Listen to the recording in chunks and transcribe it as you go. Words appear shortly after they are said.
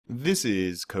This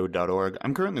is Code.org.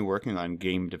 I'm currently working on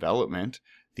game development,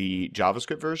 the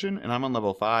JavaScript version, and I'm on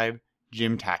level 5,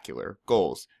 Gemtacular.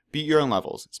 Goals. Beat your own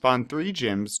levels. Spawn 3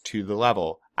 gems to the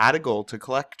level. Add a goal to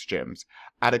collect gems.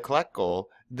 Add a collect goal,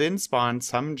 then spawn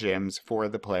some gems for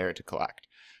the player to collect.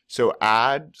 So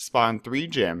spawn 3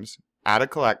 gems, add a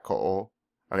collect goal.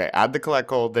 Okay, add the collect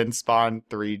goal, then spawn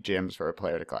 3 gems for a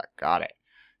player to collect. Got it.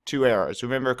 2 arrows.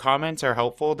 Remember, comments are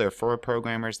helpful. They're for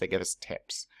programmers. They give us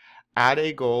tips. Add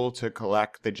a goal to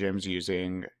collect the gems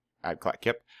using add collect.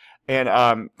 Yep.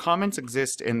 And comments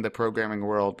exist in the programming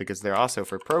world because they're also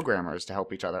for programmers to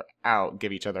help each other out,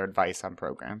 give each other advice on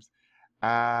programs.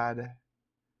 Add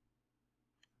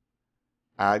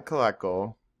collect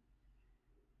goal.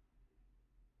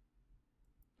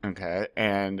 Okay,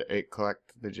 and it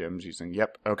collect the gems using,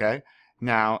 yep, okay.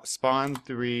 Now spawn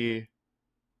three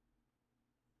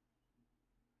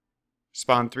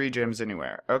gems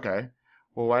anywhere. Okay.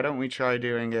 Well, why don't we try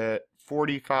doing it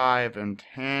 45 and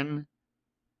 10,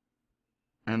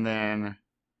 and then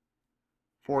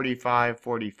 45,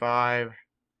 45,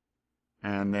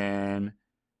 and then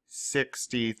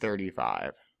 60,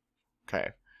 35. Okay,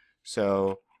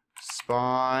 so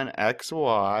spawn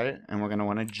XY, and we're going to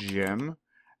want a gem,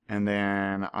 and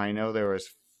then I know there was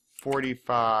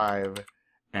 45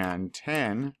 and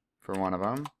 10 for one of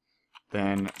them.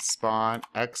 Then spawn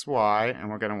XY, and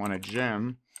we're going to want a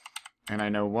gem. And I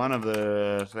know one of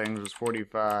the things was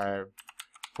 45,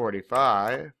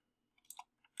 45.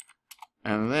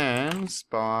 And then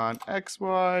spawn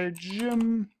XY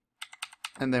gem.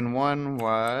 And then one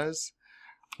was,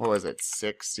 what was it,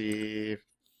 60,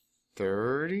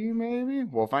 30 maybe?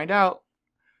 We'll find out.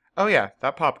 Oh yeah,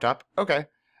 that popped up. Okay.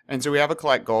 And so we have a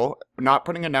collect goal. Not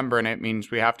putting a number in it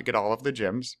means we have to get all of the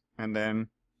gems. And then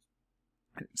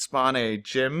spawn a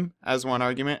gem as one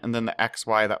argument, and then the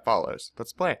XY that follows.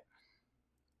 Let's play.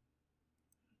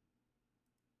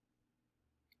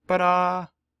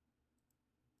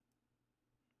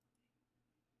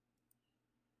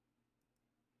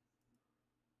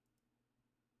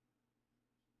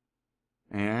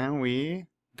 And we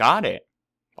got it.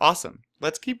 Awesome.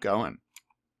 Let's keep going.